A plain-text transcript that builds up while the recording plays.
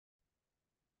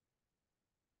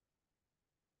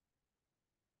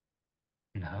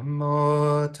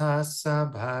Namo tassa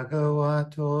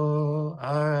bhagavato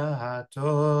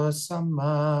arahato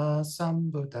samma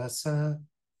sambuddhassa.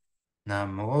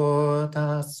 Namo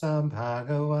tassa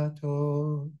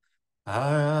bhagavato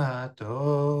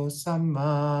arahato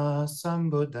samma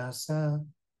sambuddhassa.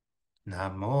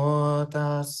 Namo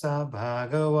tassa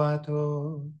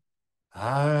bhagavato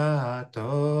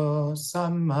arahato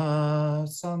samma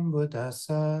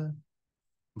sambuddhassa.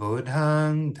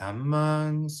 Buddhang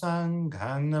dhammang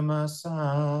sanghang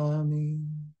namasami.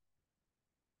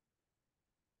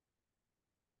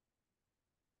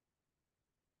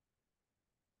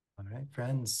 All right,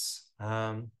 friends.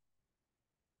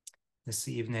 This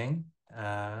evening,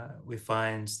 we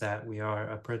find that we are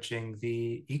approaching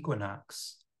the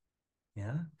equinox.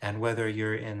 Yeah, and whether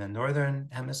you're in the northern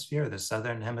hemisphere, the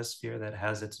southern hemisphere, that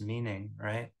has its meaning,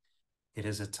 right? It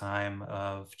is a time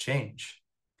of change.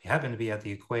 If you happen to be at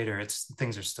the equator,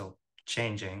 things are still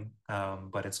changing,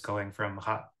 but it's going from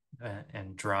hot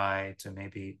and dry to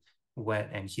maybe wet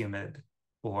and humid,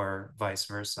 or vice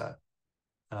versa.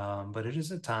 But it is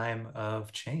a time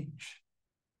of change.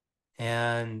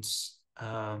 And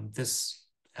this,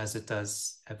 as it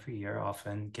does every year,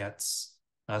 often gets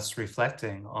us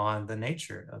reflecting on the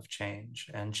nature of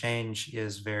change. And change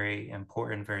is very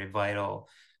important, very vital,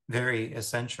 very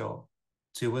essential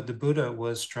to what the Buddha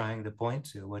was trying to point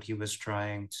to, what he was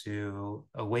trying to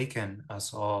awaken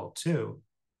us all to,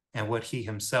 and what he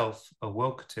himself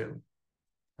awoke to.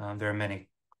 There are many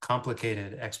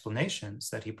complicated explanations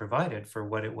that he provided for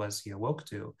what it was he awoke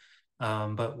to.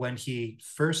 But when he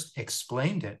first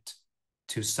explained it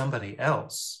to somebody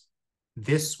else,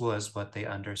 this was what they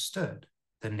understood,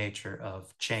 the nature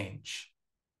of change.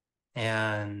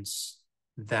 And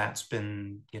that's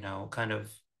been, kind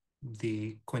of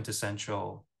the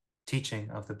quintessential teaching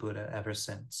of the Buddha ever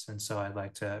since. And so I'd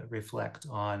like to reflect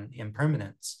on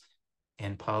impermanence,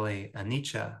 in Pali,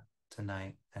 Anicca,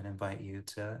 tonight, and invite you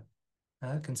to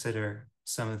consider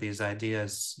some of these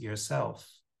ideas yourself.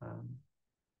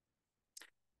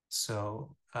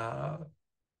 So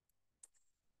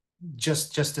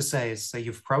just to say, so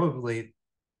you've probably,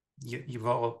 you've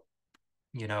all,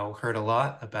 heard a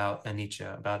lot about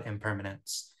Anicca, about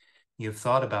impermanence. You've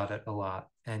thought about it a lot,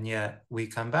 and yet we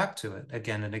come back to it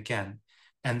again and again.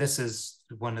 And this is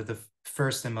one of the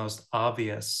first and most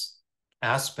obvious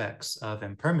aspects of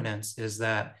impermanence, is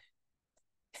that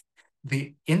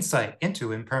the insight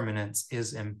into impermanence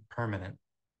is impermanent.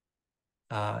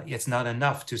 It's not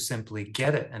enough to simply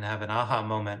get it and have an aha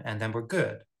moment and then we're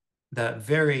good. The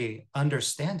very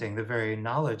understanding, the very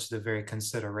knowledge, the very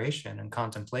consideration and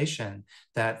contemplation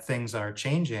that things are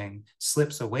changing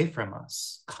slips away from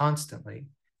us constantly.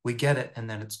 We get it and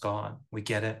then it's gone. We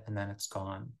get it and then it's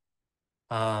gone.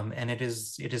 And it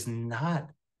is not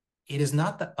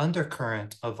the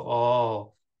undercurrent of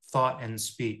all thought and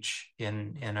speech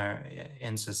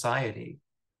in society.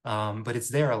 But it's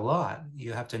there a lot.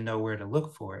 You have to know where to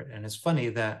look for it. And it's funny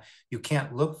that you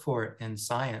can't look for it in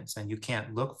science, and you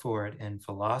can't look for it in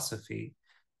philosophy.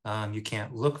 You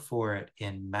can't look for it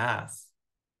in math.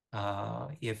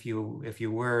 If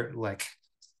you were like,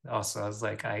 also, I was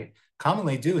like, I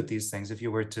commonly do with these things. If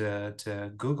you were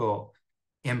to Google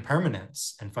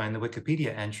impermanence and find the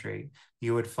Wikipedia entry,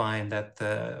 you would find that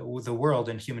the world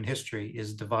in human history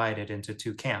is divided into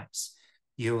two camps.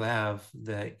 You have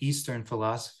the Eastern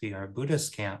philosophy, or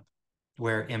Buddhist camp,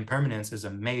 where impermanence is a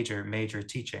major, major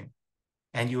teaching.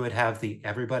 And you would have the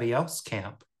everybody else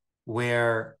camp,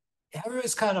 where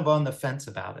everyone's kind of on the fence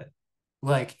about it.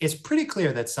 Like, it's pretty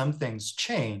clear that some things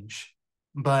change,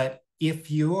 but if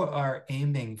you are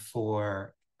aiming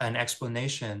for an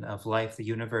explanation of life, the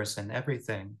universe, and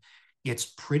everything, it's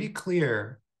pretty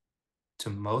clear to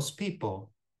most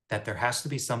people that there has to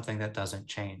be something that doesn't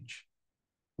change.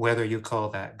 Whether you call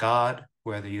that God,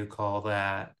 whether you call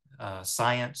that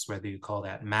science, whether you call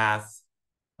that math,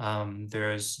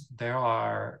 there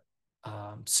are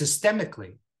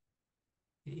systemically,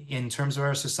 in terms of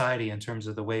our society, in terms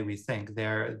of the way we think,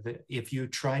 if you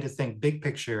try to think big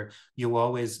picture, you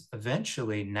always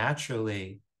eventually,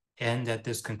 naturally end at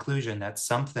this conclusion that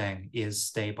something is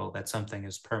stable, that something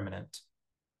is permanent.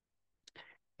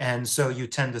 And so you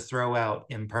tend to throw out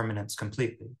impermanence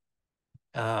completely.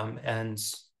 And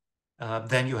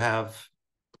then you have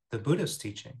the Buddhist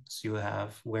teachings. You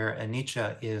have where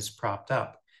Anicca is propped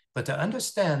up. But to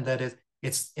understand that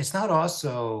it's not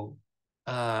also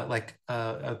like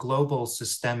a global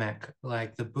systemic,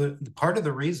 like the part of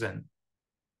the reason,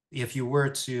 if you were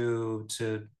to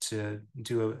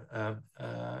do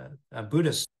a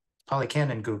Buddhist Pali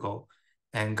Canon Google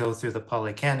and go through the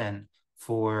Pali Canon,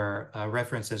 for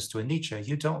references to Aniccā,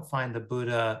 you don't find the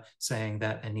Buddha saying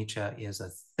that Aniccā is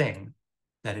a thing,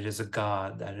 that it is a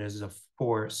God, that it is a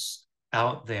force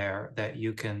out there that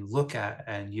you can look at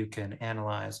and you can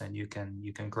analyze and you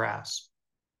can grasp.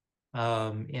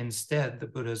 Instead, the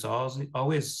Buddha is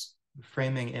always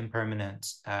framing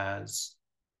impermanence as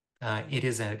it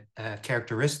is a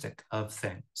characteristic of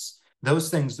things. Those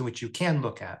things which you can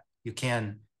look at, you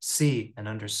can see and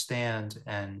understand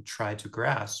and try to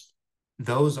grasp,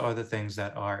 those are the things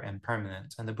that are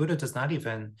impermanent. And the Buddha does not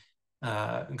even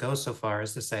go so far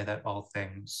as to say that all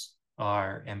things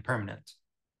are impermanent,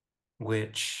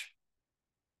 which,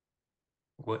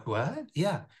 what?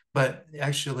 Yeah. But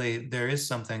actually, there is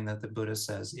something that the Buddha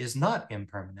says is not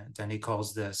impermanent, and he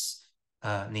calls this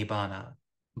nibbana.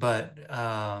 But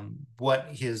what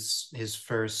his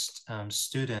first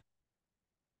student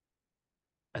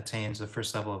attains the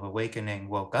first level of awakening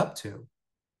woke up to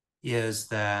is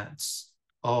that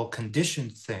all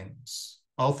conditioned things,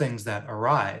 all things that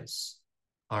arise,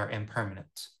 are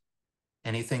impermanent.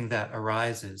 Anything that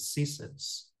arises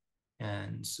ceases.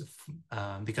 And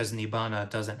because nibbana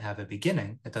doesn't have a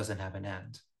beginning, it doesn't have an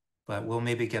end. But we'll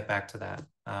maybe get back to that.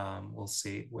 We'll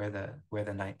see where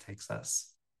the night takes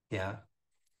us. Yeah.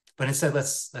 But instead,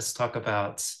 let's talk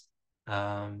about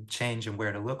change and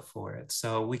where to look for it.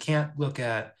 So we can't look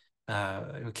at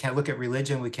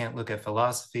religion, we can't look at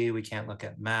philosophy, we can't look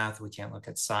at math, we can't look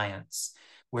at science.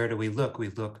 Where do we look? We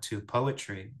look to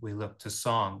poetry, we look to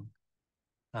song.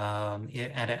 And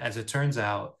as it turns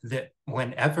out, that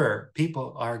whenever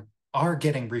people are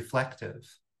getting reflective,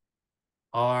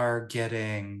 are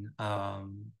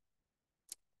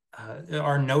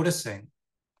noticing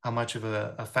how much of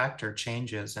a factor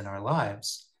changes in our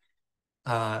lives,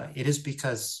 it is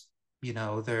because,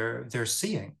 they're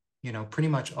seeing, pretty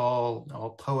much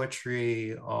all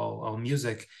poetry, all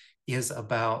music is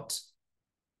about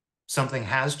something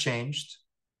has changed,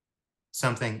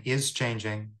 something is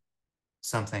changing,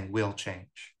 something will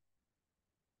change.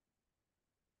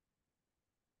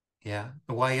 Yeah.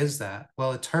 Why is that?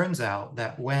 Well, it turns out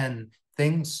that when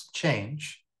things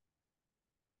change,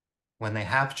 when they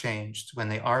have changed, when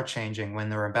they are changing, when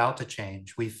they're about to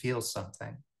change, we feel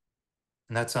something.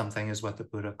 And that something is what the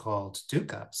Buddha called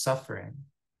dukkha, suffering.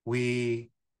 It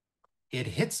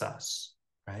hits us,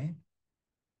 right?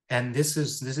 And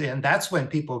and that's when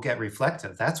people get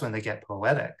reflective. That's when they get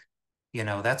poetic.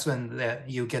 That's when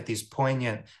you get these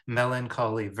poignant,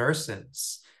 melancholy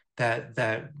verses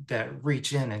that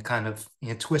reach in and kind of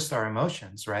twist our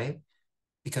emotions, right?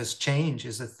 Because change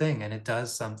is a thing and it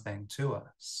does something to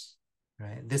us,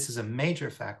 right? This is a major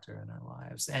factor in our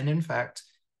lives. And in fact,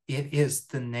 it is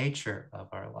the nature of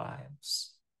our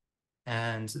lives.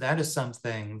 And that is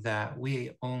something that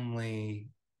we only,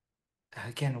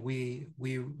 again, we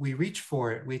reach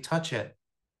for it, we touch it,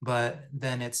 but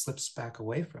then it slips back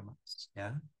away from us,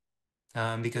 yeah?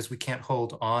 Because we can't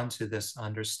hold on to this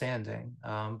understanding.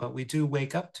 But we do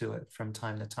wake up to it from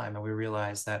time to time, and we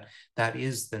realize that that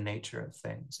is the nature of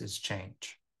things, is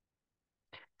change.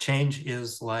 Change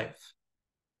is life.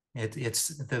 It's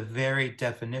the very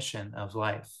definition of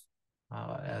life.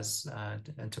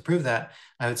 And to prove that,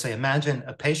 I would say, imagine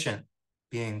a patient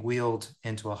being wheeled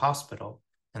into a hospital,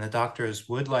 and the doctors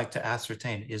would like to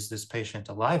ascertain, is this patient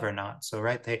alive or not? So,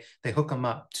 right, they hook him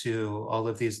up to all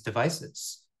of these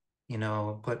devices,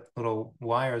 put little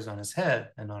wires on his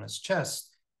head and on his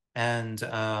chest, and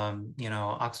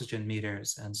oxygen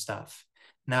meters and stuff.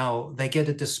 Now they get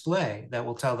a display that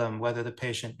will tell them whether the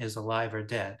patient is alive or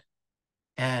dead.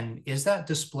 And is that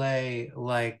display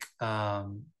like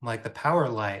the power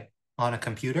light on a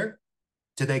computer?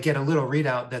 Do they get a little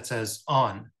readout that says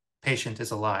on, patient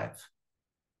is alive?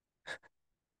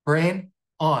 Brain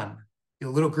on, a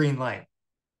little green light.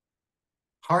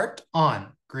 Heart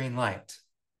on, green light.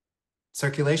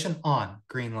 Circulation on,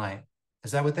 green light.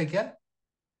 Is that what they get?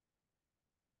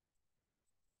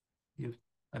 Even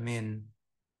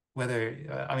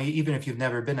if you've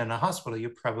never been in a hospital, you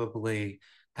probably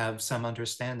have some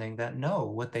understanding that no,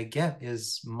 what they get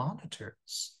is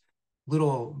monitors,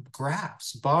 little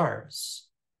graphs, bars.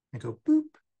 They go boop,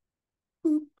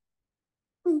 boop,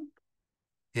 boop.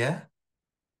 Yeah.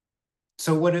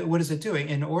 So what is it doing?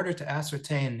 In order to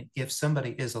ascertain if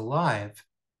somebody is alive,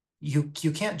 you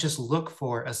can't just look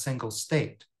for a single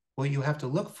state. What you have to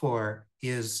look for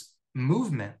is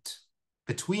movement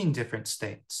between different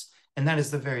states. And that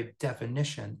is the very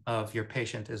definition of your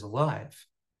patient is alive.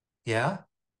 Yeah?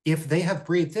 If they have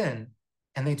breathed in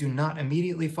and they do not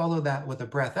immediately follow that with a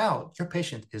breath out, your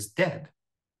patient is dead.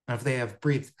 And if they have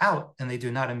breathed out and they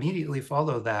do not immediately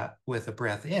follow that with a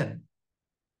breath in,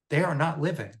 they are not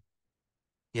living.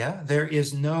 Yeah, there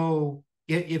is no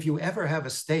if you ever have a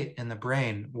state in the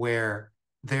brain where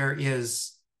there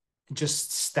is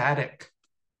just static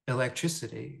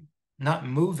electricity, not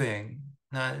moving,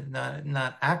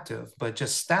 not active, but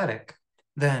just static,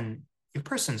 then your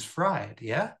person's fried.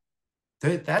 Yeah,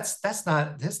 that's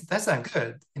not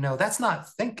good. That's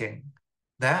not thinking.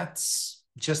 That's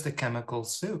just a chemical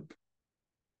soup.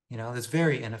 That's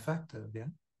very ineffective. Yeah.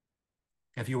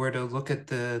 If you were to look at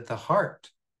the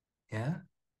heart, yeah,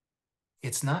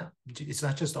 it's not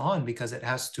just on because it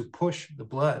has to push the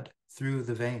blood through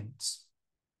the veins.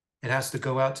 It has to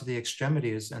go out to the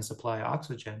extremities and supply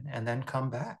oxygen and then come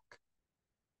back.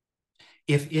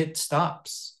 If it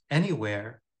stops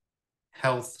anywhere,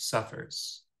 health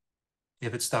suffers.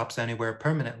 If it stops anywhere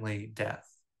permanently, death.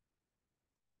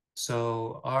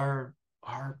 So our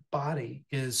body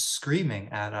is screaming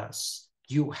at us,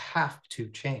 you have to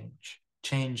change.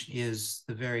 Change is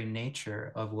the very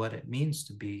nature of what it means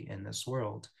to be in this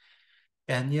world.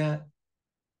 And yet,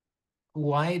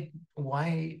 why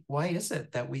is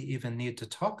it that we even need to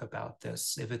talk about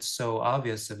this if it's so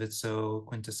obvious, if it's so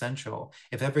quintessential,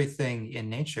 if everything in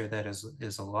nature that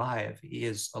is alive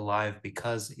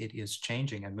because it is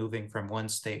changing and moving from one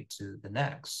state to the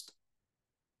next?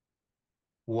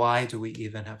 Why do we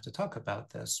even have to talk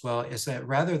about this? Well, is that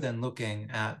rather than looking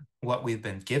at what we've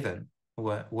been given,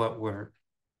 what we're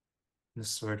this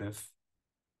sort of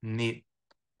neat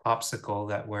popsicle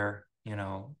that we're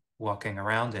walking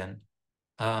around in,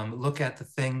 look at the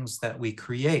things that we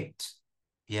create,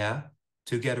 yeah,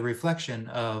 to get a reflection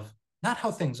of not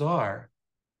how things are,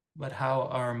 but how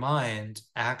our mind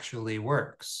actually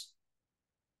works.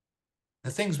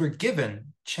 The things we're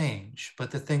given change,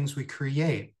 but the things we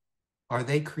create, are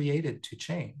they created to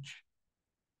change?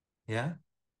 Yeah.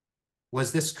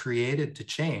 Was this created to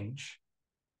change?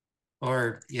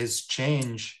 Or is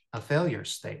change a failure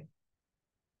state?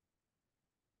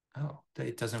 Oh,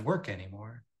 it doesn't work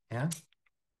anymore. Yeah.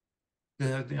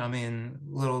 I mean,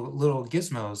 little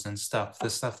gizmos and stuff, the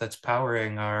stuff that's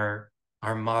powering our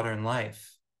modern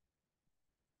life.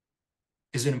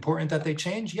 Is it important that they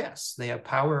change? Yes, they have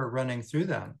power running through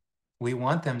them. We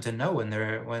want them to know when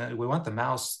we want the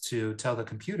mouse to tell the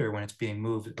computer when it's being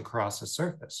moved across a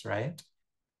surface, right?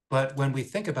 But when we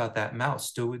think about that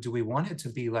mouse, do we want it to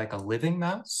be like a living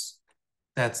mouse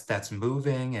that's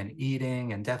moving and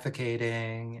eating and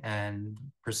defecating and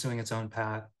pursuing its own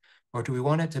path? Or do we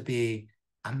want it to be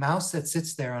a mouse that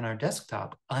sits there on our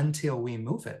desktop until we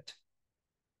move it?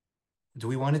 Do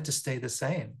we want it to stay the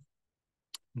same?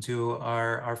 Do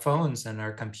our phones and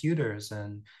our computers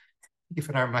and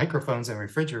even our microphones and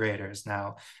refrigerators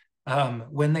now,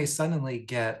 when they suddenly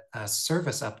get a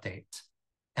service update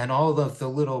and all of the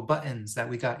little buttons that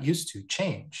we got used to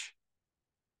change,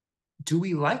 do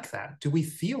we like that? Do we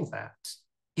feel that?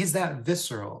 Is that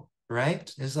visceral,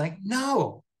 right? It's like,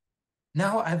 no,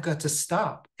 now I've got to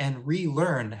stop and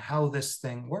relearn how this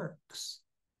thing works.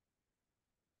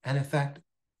 And in fact,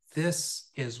 this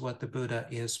is what the Buddha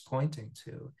is pointing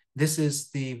to. This is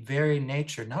the very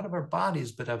nature, not of our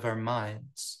bodies, but of our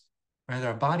minds. Right?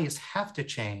 Our bodies have to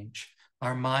change.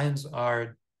 Our minds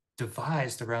are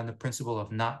devised around the principle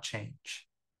of not change.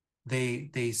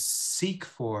 They seek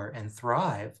for and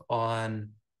thrive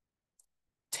on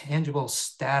tangible,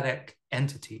 static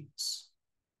entities.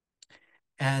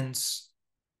 And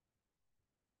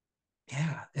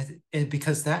yeah,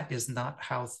 because that is not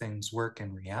how things work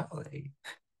in reality.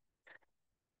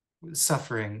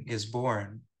 Suffering is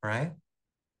born, right?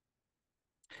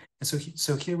 And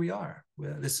so here we are.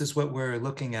 This is what we're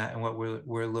looking at and what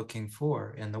we're looking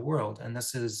for in the world. And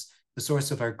this is the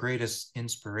source of our greatest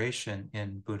inspiration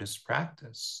in Buddhist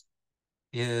practice,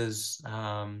 is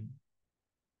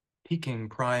peeking,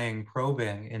 prying,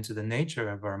 probing into the nature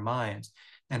of our minds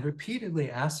and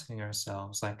repeatedly asking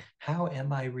ourselves, like, how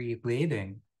am I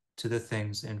relating to the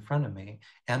things in front of me?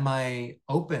 Am I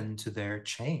open to their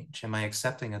change? Am I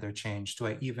accepting of their change? Do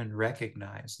I even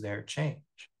recognize their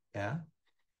change? Yeah.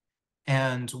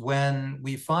 And when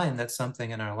we find that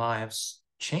something in our lives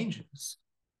changes,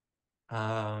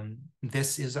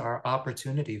 this is our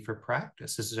opportunity for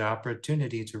practice. This is our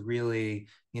opportunity to really,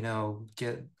 take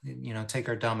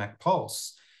our Dhammic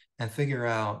pulse and figure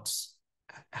out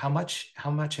how much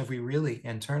have we really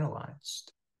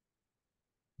internalized.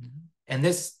 And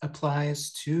this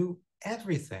applies to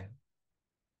everything,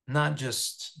 not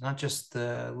just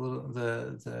the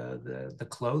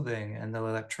clothing and the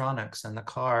electronics and the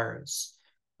cars,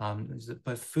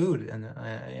 but food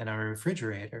in our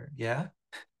refrigerator. Yeah.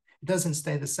 It doesn't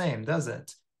stay the same, does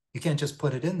it? You can't just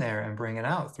put it in there and bring it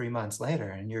out 3 months later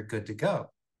and you're good to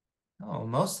go. No,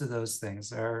 most of those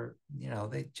things are,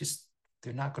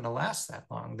 they're not going to last that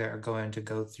long. They're going to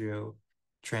go through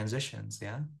transitions.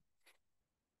 Yeah.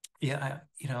 Yeah.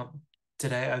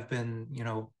 Today I've been,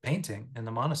 painting in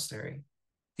the monastery,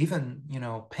 even,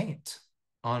 paint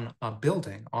on a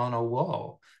building, on a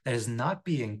wall that is not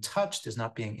being touched, is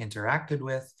not being interacted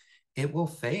with. It will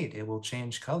fade, it will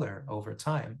change color over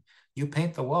time. You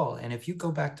paint the wall, and if you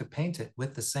go back to paint it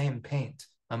with the same paint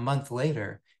a month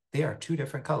later, they are two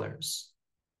different colors.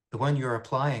 The one you're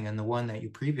applying and the one that you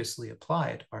previously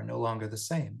applied are no longer the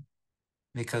same,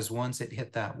 because once it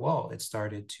hit that wall, it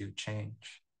started to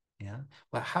change. Yeah.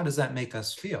 Well, how does that make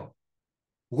us feel?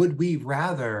 Would we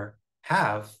rather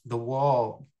have the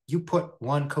wall, you put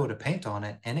one coat of paint on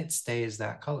it and it stays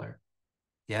that color?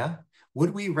 Yeah.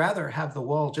 Would we rather have the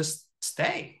wall just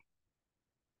stay?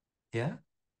 Yeah.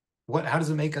 How does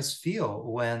it make us feel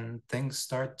when things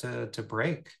start to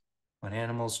break, when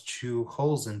animals chew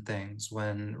holes in things,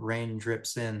 when rain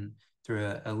drips in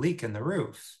through a leak in the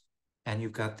roof and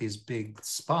you've got these big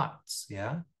spots?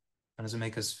 Yeah. How does it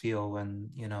make us feel when,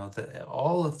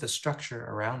 all of the structure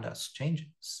around us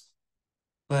changes?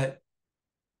 But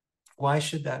why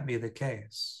should that be the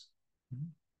case?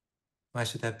 Why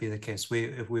should that be the case?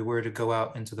 If we were to go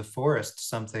out into the forest,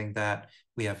 something that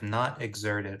we have not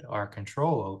exerted our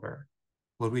control over,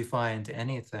 would we find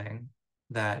anything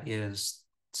that is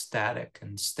static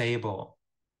and stable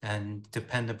and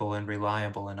dependable and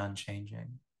reliable and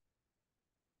unchanging?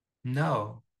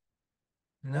 No,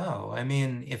 no. I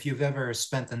mean, if you've ever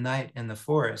spent the night in the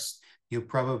forest, you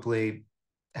probably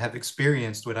have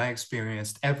experienced what I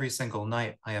experienced every single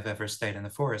night I have ever stayed in the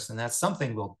forest, and that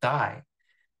something will die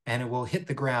and it will hit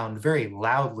the ground very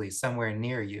loudly somewhere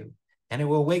near you, and it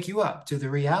will wake you up to the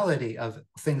reality of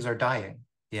things are dying.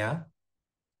 Yeah.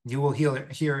 You will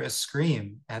hear a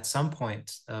scream at some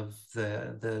point of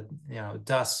the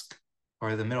dusk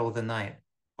or the middle of the night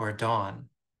or dawn.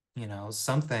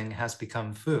 Something has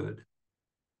become food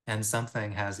and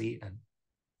something has eaten.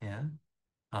 Yeah.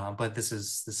 But this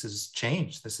is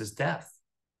change. This is death.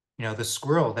 The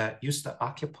squirrel that used to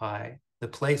occupy the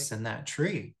place in that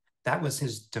tree, that was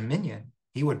his dominion.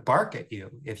 He would bark at you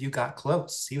if you got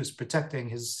close. He was protecting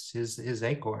his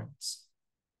acorns.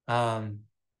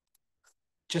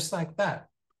 Just like that.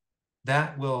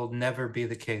 That will never be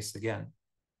the case again.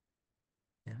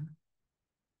 Yeah.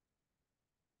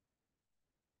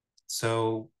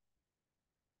 So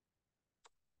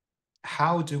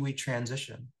how do we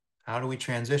transition? How do we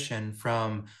transition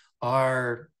from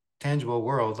our tangible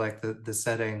world, like the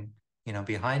setting,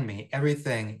 behind me?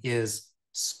 Everything is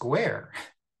square.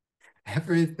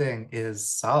 Everything is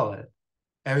solid.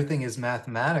 Everything is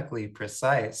mathematically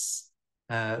precise.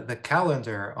 The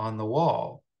calendar on the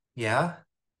wall, yeah.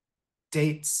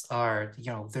 Dates are,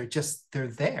 they're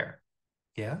there,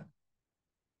 yeah.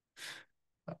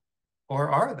 Or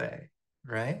are they?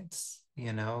 Right?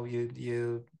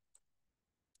 You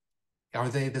are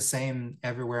they the same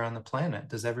everywhere on the planet?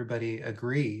 Does everybody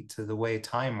agree to the way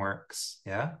time works?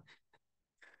 Yeah.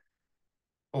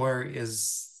 Or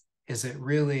is it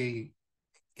really,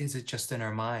 is it just in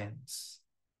our minds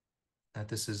that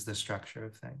this is the structure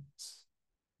of things?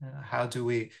 How do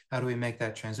we make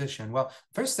that transition? Well,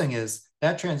 first thing is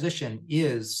that transition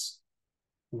is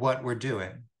what we're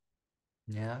doing.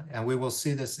 Yeah. And we will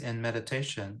see this in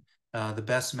meditation. The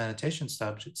best meditation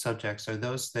subjects are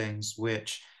those things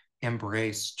which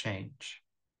embrace change,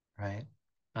 right?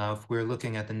 If we're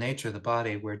looking at the nature of the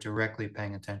body, we're directly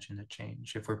paying attention to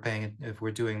change. If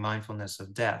we're doing mindfulness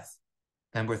of death,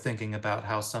 then we're thinking about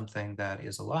how something that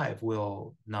is alive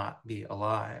will not be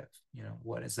alive.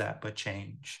 What is that but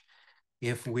change?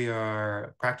 If we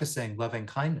are practicing loving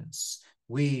kindness,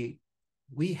 we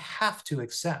have to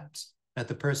accept that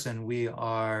the person we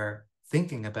are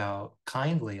thinking about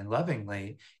kindly and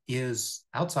lovingly is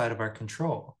outside of our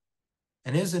control.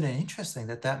 And isn't it interesting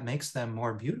that that makes them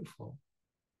more beautiful?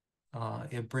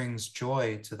 It brings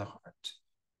joy to the heart.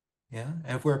 Yeah.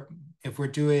 And if we're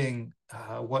doing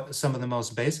what some of the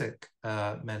most basic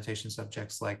meditation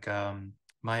subjects, like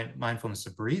mindfulness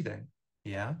of breathing,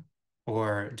 yeah,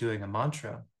 or doing a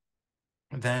mantra,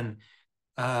 then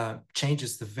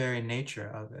changes the very nature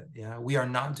of it. Yeah. We are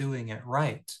not doing it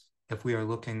right if we are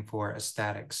looking for a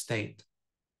static state.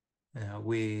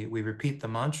 We repeat the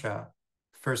mantra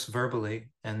first verbally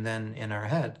and then in our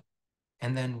head,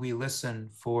 and then we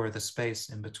listen for the space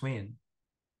in between,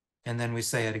 and then we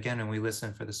say it again and we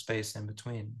listen for the space in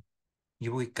between.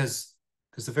 Because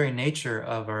the very nature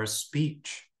of our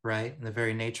speech, right, and the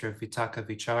very nature of vitaka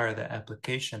vichara, the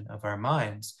application of our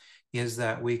minds, is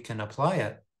that we can apply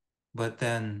it, but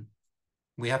then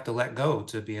we have to let go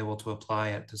to be able to apply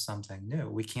it to something new.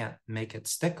 We can't make it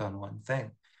stick on one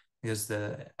thing. because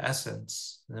the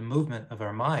essence, the movement of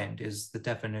our mind is the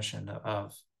definition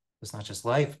of, it's not just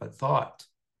life, but thought,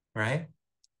 right?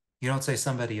 You don't say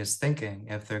somebody is thinking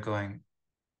if they're going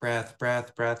breath,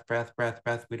 breath, breath, breath, breath,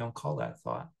 breath. We don't call that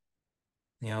thought.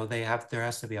 There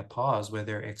has to be a pause where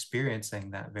they're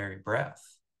experiencing that very breath,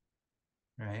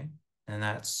 right? And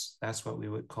that's what we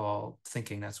would call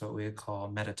thinking. That's what we would call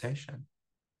meditation.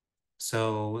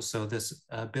 So this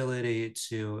ability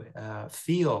to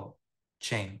feel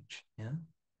change, yeah,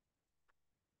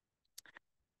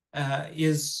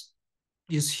 is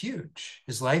huge,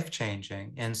 is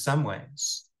life-changing in some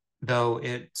ways, though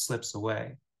it slips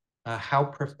away. How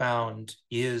profound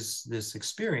is this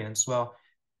experience? Well,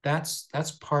 that's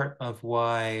part of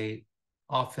why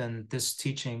often this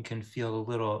teaching can feel a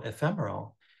little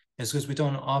ephemeral, is because we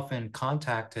don't often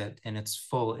contact it in its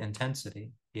full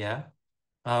intensity. Yeah.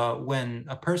 When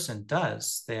a person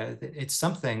does, it's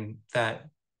something that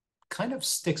kind of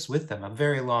sticks with them a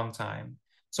very long time.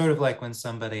 Sort of like when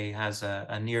somebody has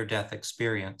a near-death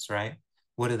experience, right?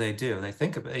 What do? They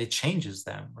think about it, changes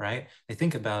them, right? They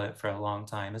think about it for a long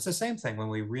time. It's the same thing when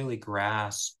we really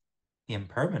grasp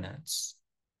impermanence,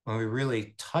 when we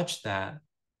really touch that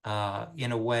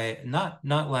in a way, not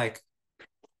like,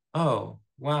 oh,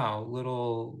 wow,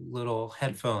 little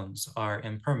headphones are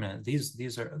impermanent.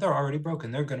 They're already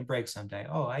broken. They're going to break someday.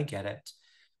 Oh, I get it.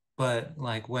 But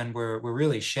like when we're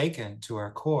really shaken to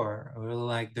our core, we're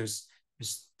like there's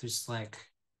like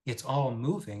it's all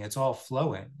moving, it's all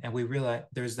flowing, and we realize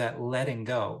there's that letting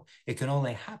go. It can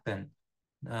only happen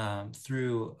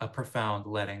through a profound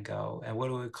letting go. And what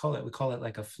do we call it? We call it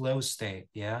like a flow state.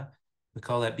 Yeah, we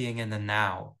call that being in the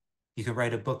now. You can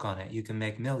write a book on it. You can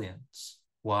make millions.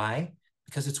 Why?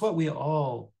 Because it's what we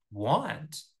all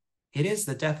want. It is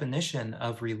the definition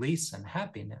of release and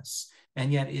happiness.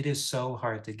 And yet it is so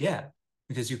hard to get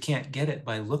because you can't get it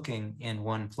by looking in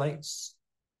one place.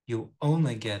 You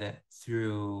only get it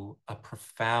through a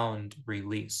profound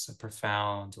release, a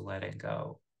profound letting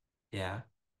go. Yeah.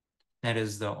 That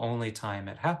is the only time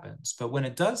it happens. But when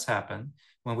it does happen,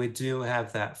 when we do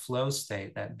have that flow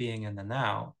state, that being in the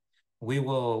now, we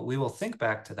will think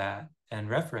back to that and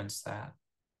reference that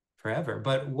forever.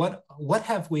 But what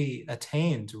have we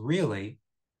attained really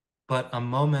but a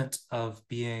moment of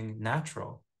being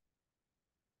natural,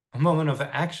 a moment of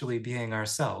actually being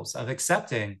ourselves, of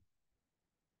accepting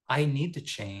I need to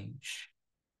change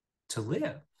to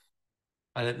live.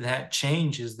 That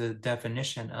change is the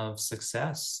definition of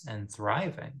success and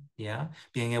thriving. Yeah.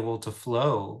 Being able to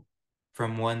flow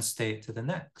from one state to the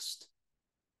next.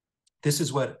 This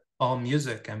is what all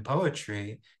music and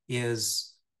poetry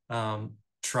is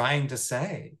trying to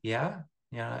say. Yeah.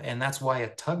 Yeah. And that's why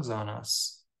it tugs on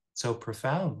us so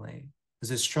profoundly,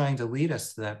 because it's trying to lead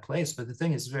us to that place. But the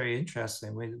thing is very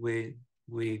interesting.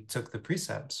 We took the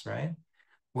precepts, right?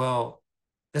 Well,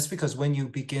 that's because when you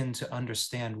begin to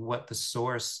understand what the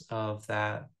source of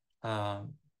that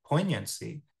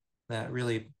poignancy, that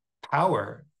really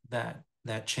power that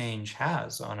change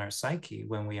has on our psyche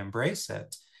when we embrace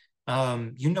it,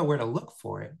 you know where to look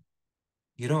for it.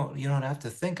 You don't have to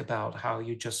think about how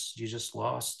you just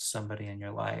lost somebody in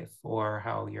your life, or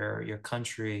how your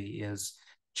country is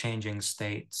changing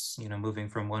states, moving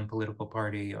from one political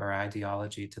party or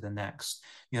ideology to the next.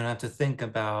 You don't have to think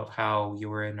about how you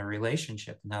were in a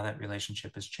relationship and how that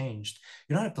relationship has changed.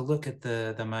 You don't have to look at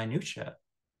the minutia,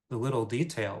 the little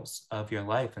details of your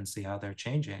life and see how they're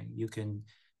changing. You can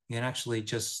actually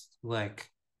just like,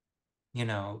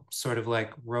 sort of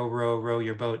like row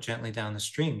your boat gently down the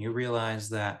stream. You realize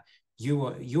that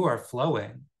you are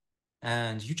flowing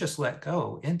and you just let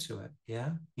go into it.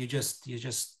 Yeah. You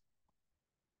just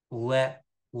let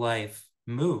life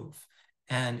move.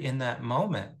 And in that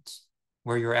moment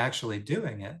where you're actually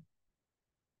doing it,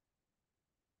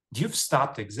 you've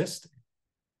stopped existing.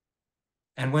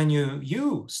 And when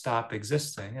you stop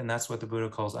existing, and that's what the Buddha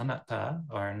calls anatta,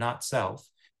 or not self,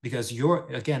 because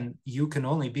you can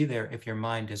only be there if your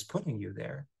mind is putting you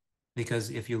there.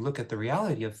 Because if you look at the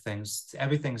reality of things,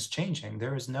 everything's changing.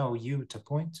 There is no you to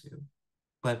point to.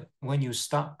 But when you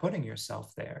stop putting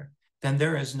yourself there, then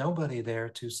there is nobody there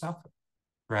to suffer,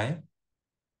 right?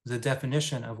 The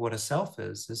definition of what a self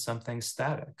is something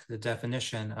static. The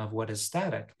definition of what is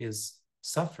static is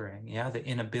suffering, yeah, the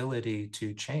inability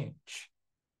to change.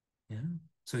 Yeah.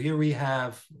 So here we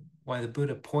have why the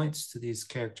Buddha points to these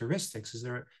characteristics is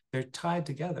they're tied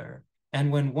together.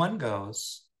 And when one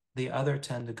goes, the other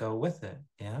tend to go with it.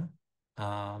 Yeah.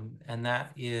 And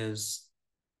that is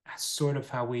sort of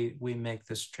how we make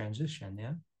this transition.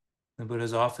 Yeah. The Buddha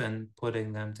is often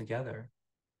putting them together.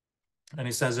 And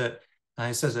he says it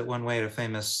He says it one way in a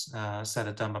famous set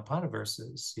of Dhammapada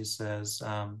verses. He says,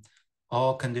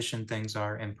 all conditioned things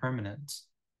are impermanent.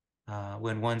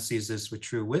 When one sees this with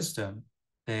true wisdom,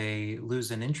 they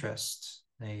lose an interest.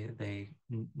 They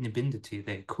nibindati,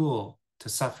 they cool to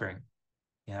suffering.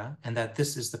 Yeah, and that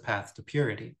this is the path to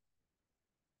purity.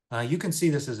 You can see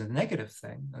this as a negative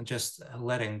thing, just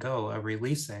letting go, a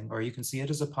releasing, or you can see it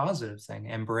as a positive thing,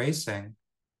 embracing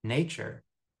nature,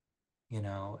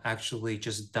 actually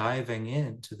just diving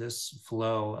into this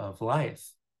flow of life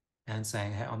and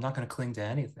saying, hey, I'm not going to cling to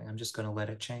anything. I'm just going to let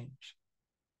it change.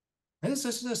 This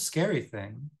is a scary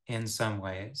thing in some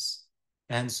ways.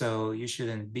 And so you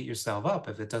shouldn't beat yourself up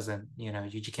if it doesn't,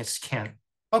 you just can't,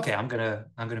 okay, I'm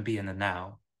gonna be in the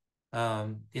now.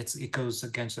 It goes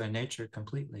against our nature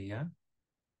completely, yeah.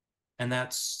 And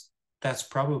that's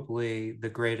probably the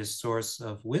greatest source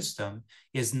of wisdom,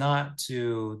 is not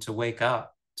to wake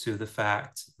up to the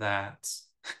fact that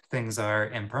things are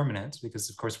impermanent, because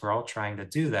of course we're all trying to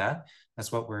do that.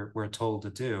 That's what we're told to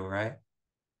do, right?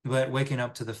 But waking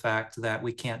up to the fact that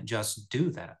we can't just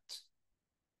do that,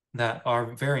 that our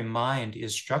very mind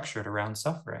is structured around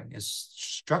suffering, is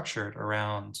structured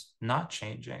around not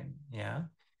changing, yeah.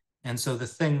 And so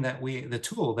the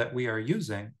tool that we are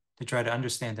using to try to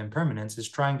understand impermanence is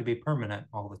trying to be permanent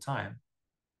all the time,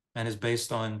 and is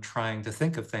based on trying to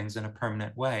think of things in a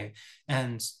permanent way.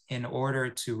 And in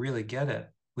order to really get it,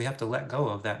 we have to let go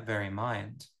of that very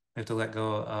mind. We have to let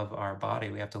go of our body.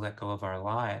 We have to let go of our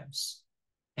lives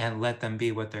and let them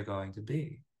be what they're going to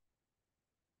be.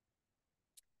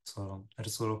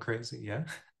 It's a little crazy, yeah.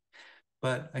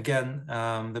 But again,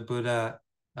 the Buddha,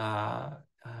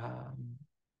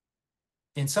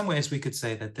 in some ways, we could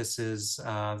say that this is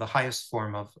the highest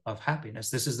form of happiness.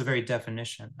 This is the very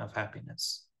definition of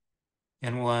happiness.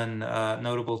 In one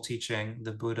notable teaching,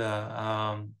 the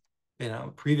Buddha,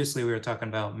 previously we were talking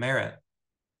about merit,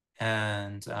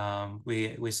 and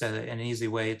we said that an easy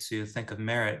way to think of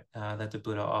merit that the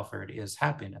Buddha offered is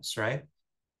happiness, right?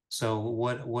 So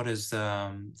what is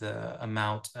the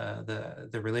amount,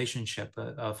 the relationship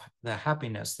of the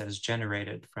happiness that is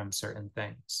generated from certain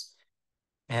things?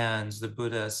 And the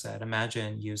Buddha said,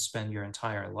 imagine you spend your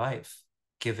entire life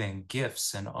giving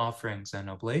gifts and offerings and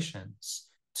oblations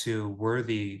to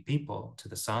worthy people, to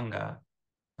the Sangha.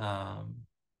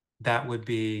 That would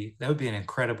be an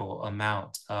incredible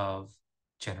amount of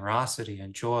generosity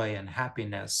and joy and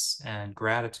happiness and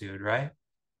gratitude, right?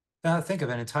 Think of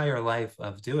an entire life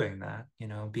of doing that,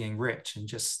 being rich and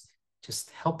just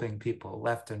helping people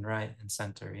left and right and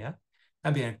center, yeah?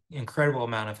 That'd be an incredible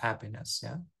amount of happiness,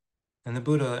 yeah? And the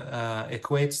Buddha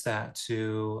equates that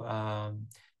to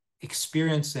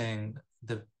experiencing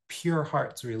the pure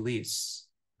heart's release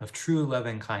of true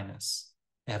loving kindness,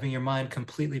 having your mind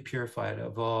completely purified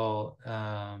of all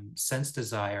sense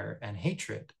desire and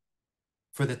hatred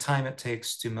for the time it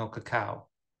takes to milk a cow,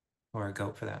 or a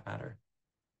goat for that matter.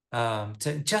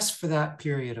 To just for that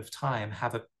period of time,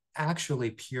 have an actually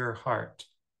pure heart,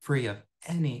 free of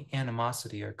any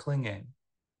animosity or clinging,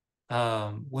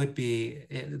 would be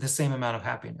the same amount of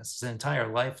happiness, the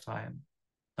entire lifetime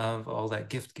of all that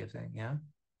gift giving, yeah?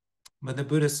 But the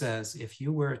Buddha says, if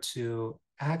you were to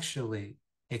actually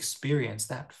experience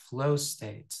that flow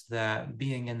state, that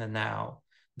being in the now,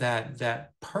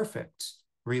 that perfect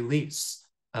release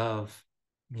of,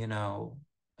 anicca,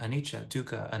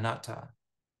 dukkha, anatta,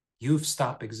 you've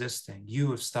stopped existing,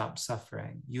 you have stopped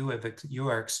suffering, you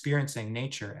are experiencing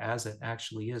nature as it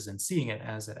actually is and seeing it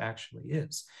as it actually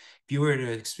is. If you were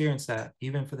to experience that,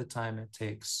 even for the time it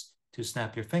takes to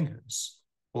snap your fingers,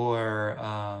 or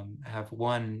have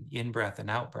one in-breath and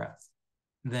out-breath,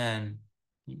 then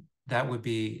that would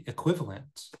be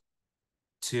equivalent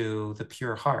to the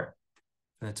pure heart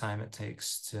for the time it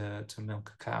takes to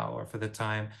milk a cow, or for the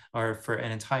time, or for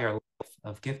an entire life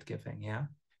of gift giving, yeah?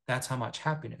 That's how much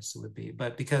happiness it would be.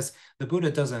 But because the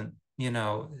Buddha doesn't,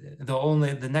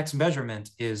 the next measurement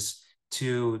is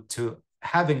to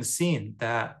having seen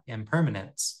that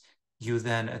impermanence, you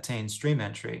then attain stream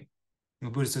entry. And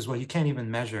the Buddha says, well, you can't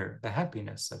even measure the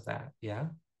happiness of that, yeah?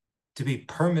 To be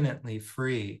permanently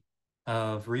free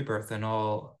of rebirth in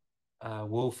all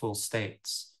woeful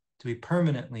states, to be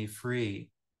permanently free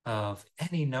of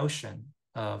any notion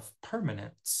of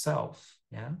permanent self,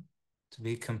 yeah? To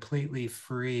be completely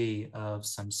free of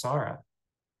samsara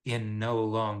in no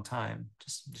long time,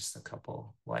 just a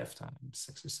couple lifetimes,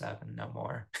 6 or 7, no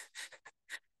more.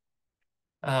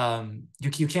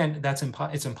 You can't,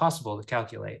 it's impossible to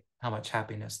calculate how much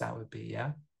happiness that would be,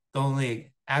 yeah? The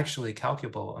only actually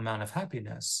calculable amount of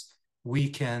happiness we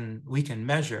can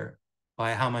measure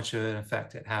by how much of an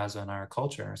effect it has on our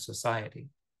culture, our society.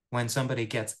 when somebody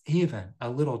gets even a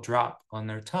little drop on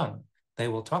their tongue, they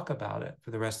will talk about it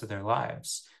for the rest of their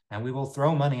lives. And we will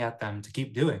throw money at them to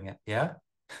keep doing it. Yeah.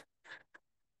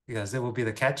 Because it will be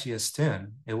the catchiest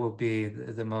tune. It will be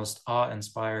the most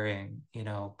awe-inspiring,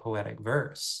 poetic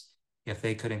verse if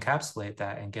they could encapsulate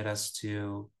that and get us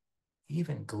to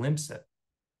even glimpse it,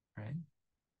 right?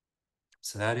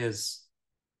 So that is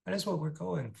what we're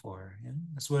going for. Yeah?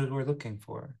 That's what we're looking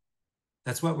for.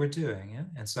 That's what we're doing. Yeah.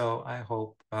 And so I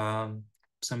hope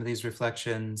some of these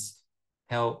reflections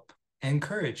help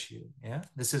encourage you. Yeah.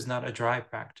 This is not a dry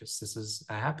practice. This is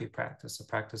a happy practice, a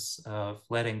practice of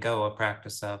letting go, a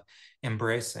practice of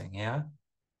embracing. Yeah.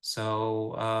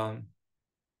 So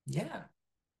yeah,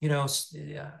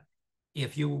 yeah,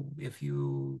 if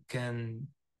you can,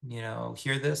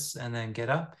 hear this and then get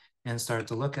up and start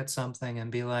to look at something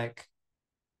and be like,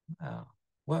 oh,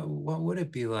 what would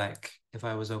it be like if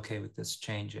I was okay with this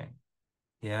changing?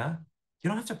 Yeah. You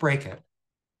don't have to break it.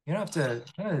 You don't have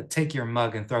to take your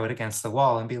mug and throw it against the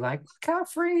wall and be like, look how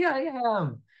free I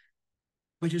am.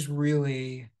 Which is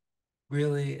really,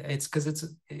 really, it's because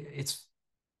it's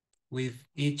we've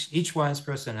each wise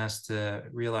person has to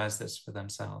realize this for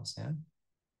themselves.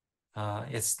 Yeah.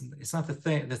 It's not the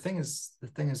thing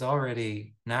is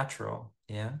already natural.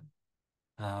 Yeah.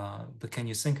 But can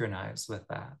you synchronize with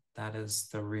that? That is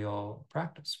the real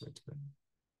practice we're doing.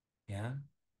 Yeah.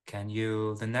 Can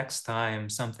you, the next time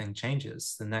something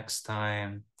changes, the next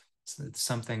time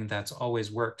something that's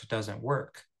always worked doesn't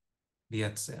work, be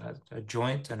it a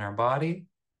joint in our body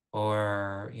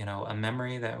or, a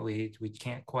memory that we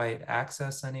can't quite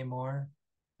access anymore,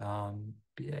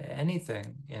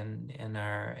 anything in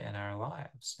our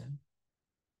lives. And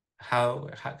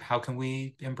how can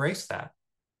we embrace that?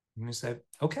 And we say,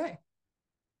 okay.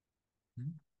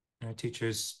 Our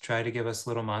teachers try to give us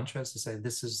little mantras to say,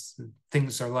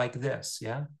 things are like this.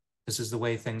 Yeah. This is the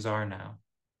way things are now.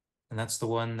 And that's the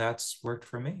one that's worked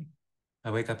for me.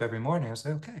 I wake up every morning. I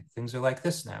say, okay, things are like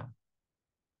this now.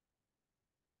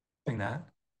 Doing that,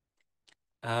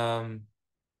 um,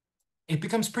 it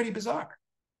becomes pretty bizarre.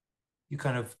 You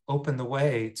kind of open the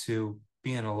way to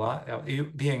being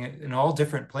in all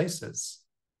different places,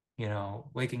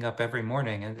 waking up every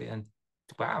morning and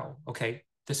wow, okay,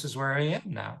 this is where I am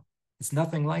now. It's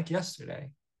nothing like yesterday.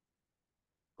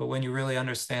 But when you really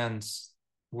understand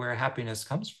where happiness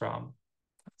comes from,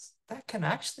 that can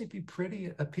actually be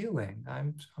pretty appealing.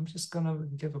 I'm just gonna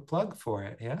give a plug for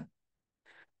it. Yeah.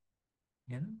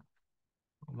 You know,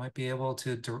 we might be able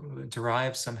to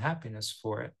derive some happiness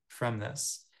for it from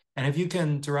this. And if you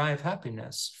can derive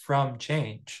happiness from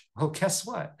change, well, guess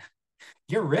what?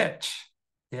 You're rich.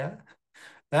 Yeah.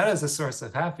 That is a source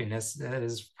of happiness that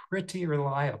is pretty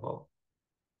reliable.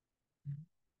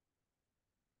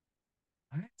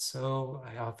 All right, so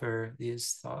I offer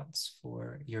these thoughts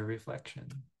for your reflection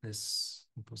this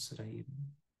Uposatha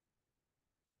evening.